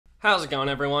How's it going,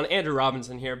 everyone? Andrew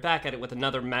Robinson here, back at it with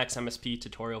another Max MSP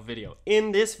tutorial video.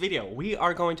 In this video, we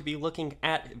are going to be looking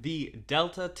at the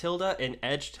delta tilde and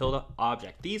edge tilde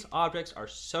object. These objects are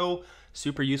so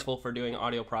super useful for doing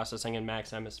audio processing in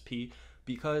Max MSP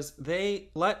because they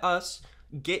let us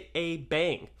get a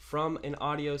bang from an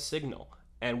audio signal.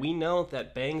 And we know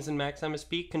that bangs in Max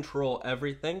MSP control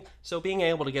everything, so being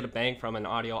able to get a bang from an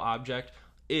audio object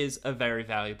is a very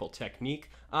valuable technique,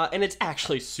 and it's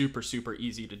actually super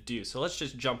easy to do. So let's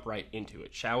just jump right into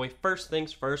it, shall we? First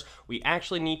things first, we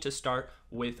actually need to start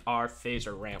with our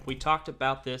Phasor ramp. We talked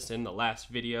about this in the last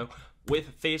video.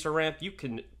 With Phasor ramp, you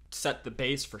can set the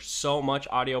base for so much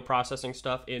audio processing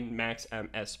stuff in Max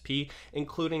MSP,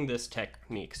 including this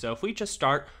technique. So if we just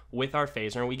start with our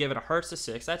Phasor and we give it a hertz to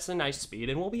 6, that's a nice speed,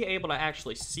 and we'll be able to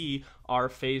actually see our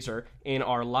Phasor in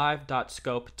our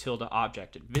live.scope tilde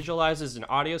object. It visualizes an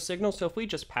audio signal, so if we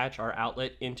just patch our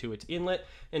outlet into its inlet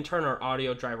and turn our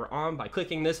audio driver on by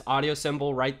clicking this audio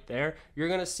symbol right there, you're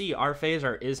going to see our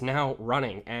Phasor is now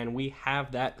running, and we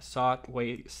have that saw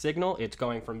wave signal. It's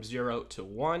going from 0 to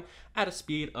 1 at a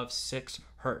speed of 6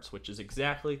 hertz, which is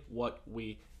exactly what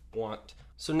we want.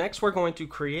 So next we're going to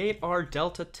create our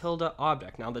delta tilde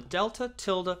object. Now the delta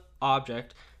tilde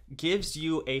object gives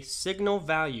you a signal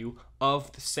value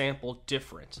of the sample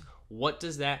difference. What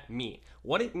does that mean?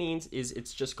 What it means is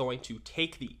it's just going to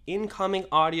take the incoming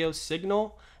audio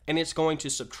signal and it's going to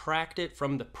subtract it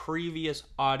from the previous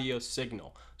audio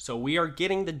signal. So we are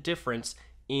getting the difference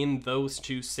in those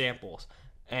two samples.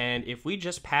 And if we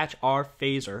just patch our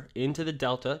Phasor into the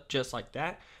delta just like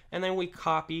that, and then we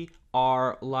copy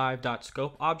our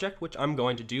live.scope object, which I'm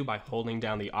going to do by holding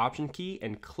down the option key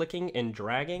and clicking and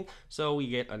dragging so we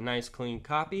get a nice clean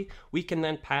copy, we can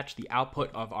then patch the output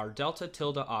of our delta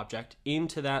tilde object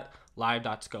into that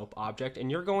live.scope object, and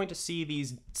you're going to see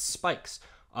these spikes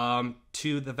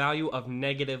to the value of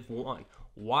 -1.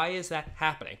 Why is that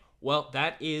happening? Well,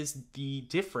 that is the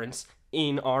difference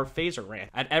in our Phasor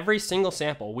ramp. At every single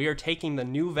sample, we are taking the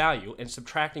new value and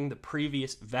subtracting the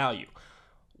previous value,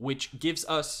 which gives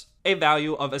us a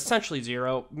value of essentially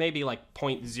 0, maybe like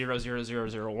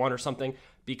 0.00001 or something,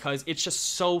 because it's just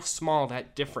so small,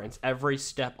 that difference, every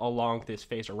step along this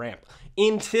Phasor ramp,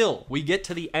 until we get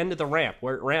to the end of the ramp,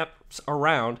 where it ramps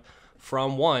around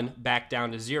from 1 back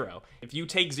down to 0. If you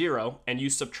take 0 and you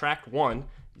subtract 1,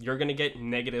 you're going to get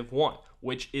 -1,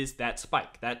 which is that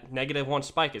spike. That -1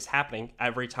 spike is happening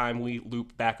every time we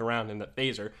loop back around in the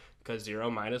Phasor, because 0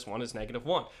 minus 1 is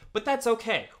 -1. But that's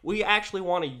okay. We actually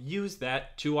want to use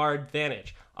that to our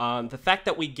advantage. The fact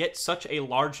that we get such a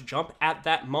large jump at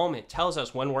that moment tells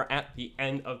us when we're at the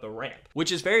end of the ramp,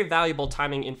 which is very valuable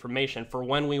timing information for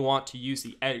when we want to use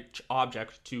the edge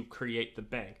object to create the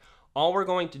bang. All we're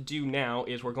going to do now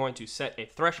is we're going to set a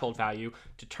threshold value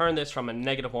to turn this from a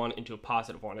 -1 into a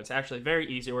 +1. It's actually very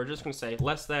easy. We're just going to say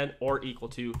less than or equal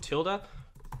to tilde,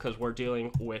 because we're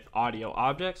dealing with audio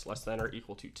objects, less than or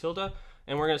equal to tilde,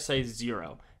 and we're going to say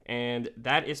 0. And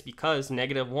that is because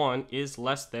 -1 is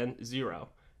less than 0.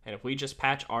 And if we just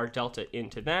patch our delta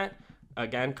into that,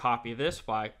 again, copy this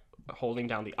by holding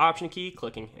down the option key,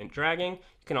 clicking and dragging.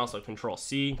 You can also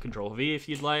Control-C, Control-V if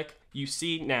you'd like. You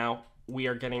see now we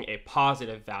are getting a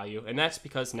positive value, and that's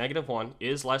because -1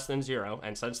 is less than 0,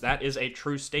 and since that is a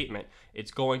true statement,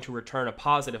 it's going to return a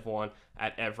 +1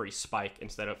 at every spike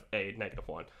instead of a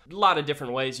 -1. A lot of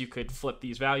different ways you could flip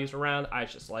these values around. I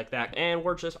just like that. And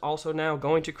we're just also now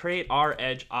going to create our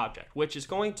edge object, which is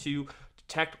going to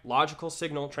detect logical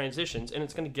signal transitions, and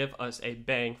it's going to give us a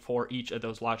bang for each of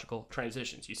those logical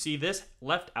transitions. You see this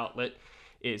left outlet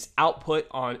is output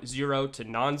on 0 to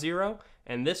non-zero,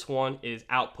 and this one is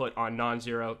output on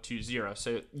non-zero to 0.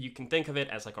 So you can think of it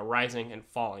as like a rising and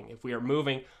falling. If we are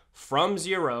moving from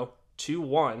 0 to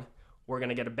 1, we're going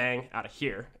to get a bang out of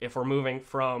here. If we're moving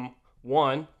from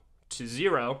 1 to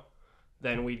 0,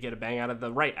 then we'd get a bang out of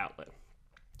the right outlet.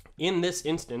 In this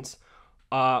instance,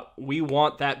 we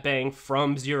want that bang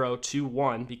from 0 to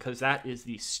 1 because that is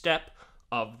the step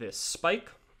of this spike,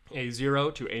 a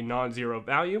 0 to a non-zero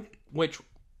value, which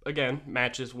again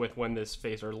matches with when this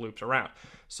Phasor loops around.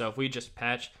 So if we just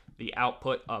patch the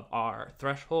output of our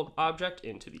threshold object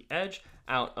into the edge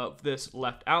out of this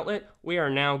left outlet, we are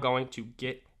now going to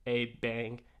get a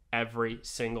bang every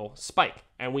single spike,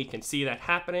 and we can see that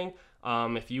happening.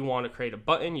 If you want to create a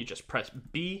button, you just press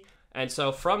B, and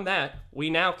so from that we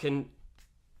now can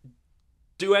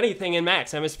do anything in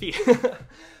Max MSP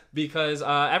because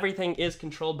everything is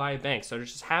controlled by a bang. So to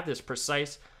just have this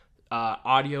precise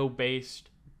audio-based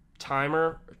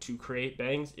timer to create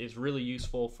bangs is really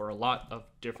useful for a lot of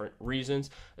different reasons,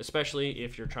 especially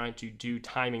if you're trying to do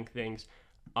timing things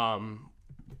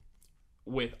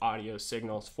with audio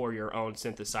signals for your own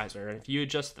synthesizer. And if you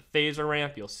adjust the Phasor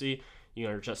ramp, you'll see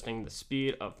you're adjusting the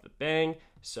speed of the bang,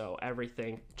 so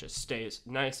everything just stays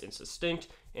nice and succinct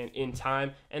and in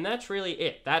time. And that's really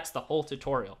it. That's the whole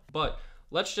tutorial. But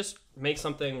let's just make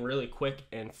something really quick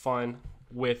and fun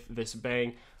with this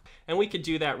bang. And we could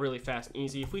do that really fast and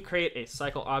easy. If we create a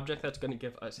cycle object that's going to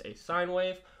give us a sine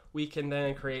wave, we can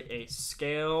then create a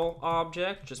scale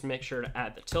object. Just make sure to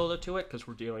add the tilde to it because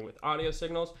we're dealing with audio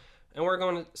signals. And we're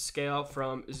going to scale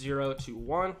from 0 to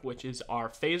 1, which is our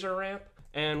Phasor ramp.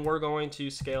 And we're going to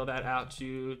scale that out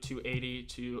to 280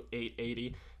 to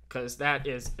 880 because that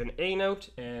is an A note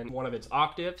and one of its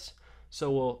octaves.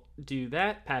 So we'll do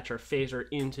that, patch our Phasor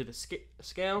into the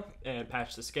scale and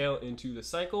patch the scale into the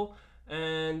cycle.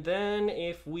 And then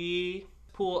if we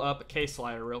pull up a K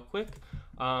slider real quick,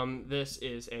 this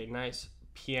is a nice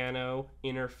piano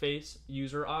interface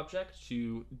user object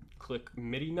to click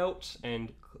MIDI notes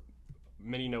and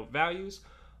MIDI note values.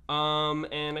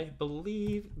 And I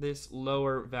believe this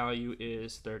lower value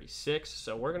is 36.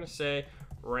 So we're going to say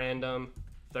random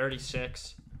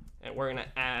 36, and we're going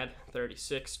to add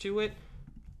 36 to it.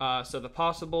 So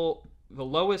the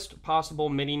lowest possible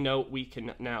MIDI note we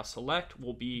can now select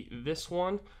will be this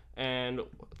one, and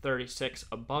 36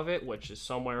 above it, which is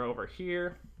somewhere over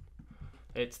here.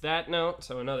 It's that note,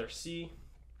 so another C.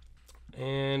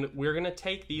 And we're going to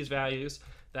take these values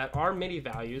that are MIDI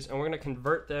values, and we're going to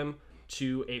convert them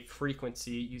to a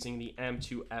frequency using the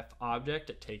M2F object.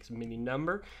 It takes MIDI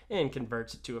number and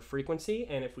converts it to a frequency.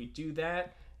 And if we do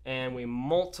that and we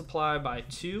multiply by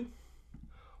 2,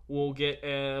 we'll get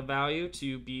a value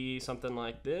to be something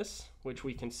like this, which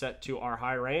we can set to our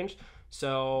high range.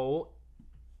 So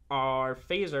our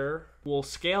Phasor will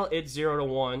scale its 0 to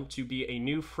 1 to be a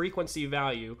new frequency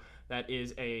value that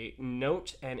is a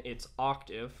note and its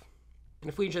octave. And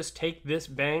if we just take this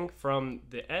bang from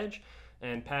the edge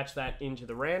and patch that into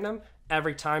the random,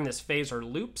 every time this Phasor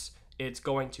loops, it's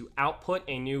going to output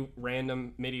a new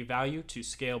random MIDI value to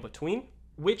scale between,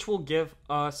 which will give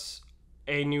us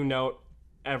a new note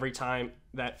every time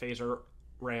that Phasor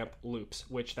ramp loops,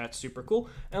 which that's super cool.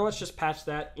 And let's just patch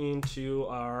that into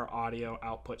our audio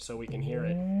output so we can hear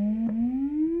it.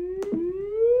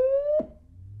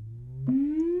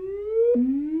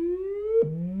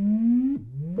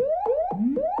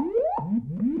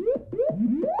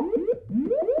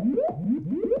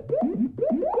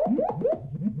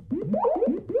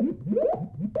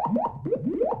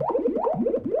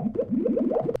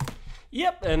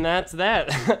 Yep, and that's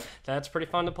that. That's pretty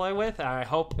fun to play with. I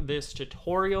hope this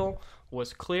tutorial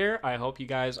was clear. I hope you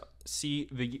guys see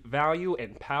the value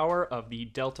and power of the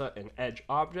Delta and Edge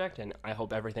object, and I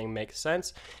hope everything makes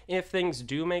sense. If things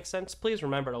do make sense, please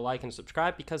remember to like and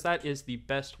subscribe, because that is the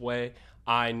best way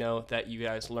I know that you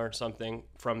guys learned something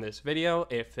from this video.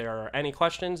 If there are any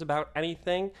questions about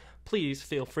anything, please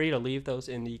feel free to leave those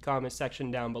in the comment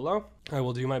section down below. I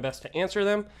will do my best to answer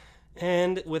them.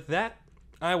 And with that,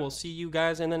 I will see you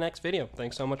guys in the next video.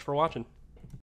 Thanks so much for watching.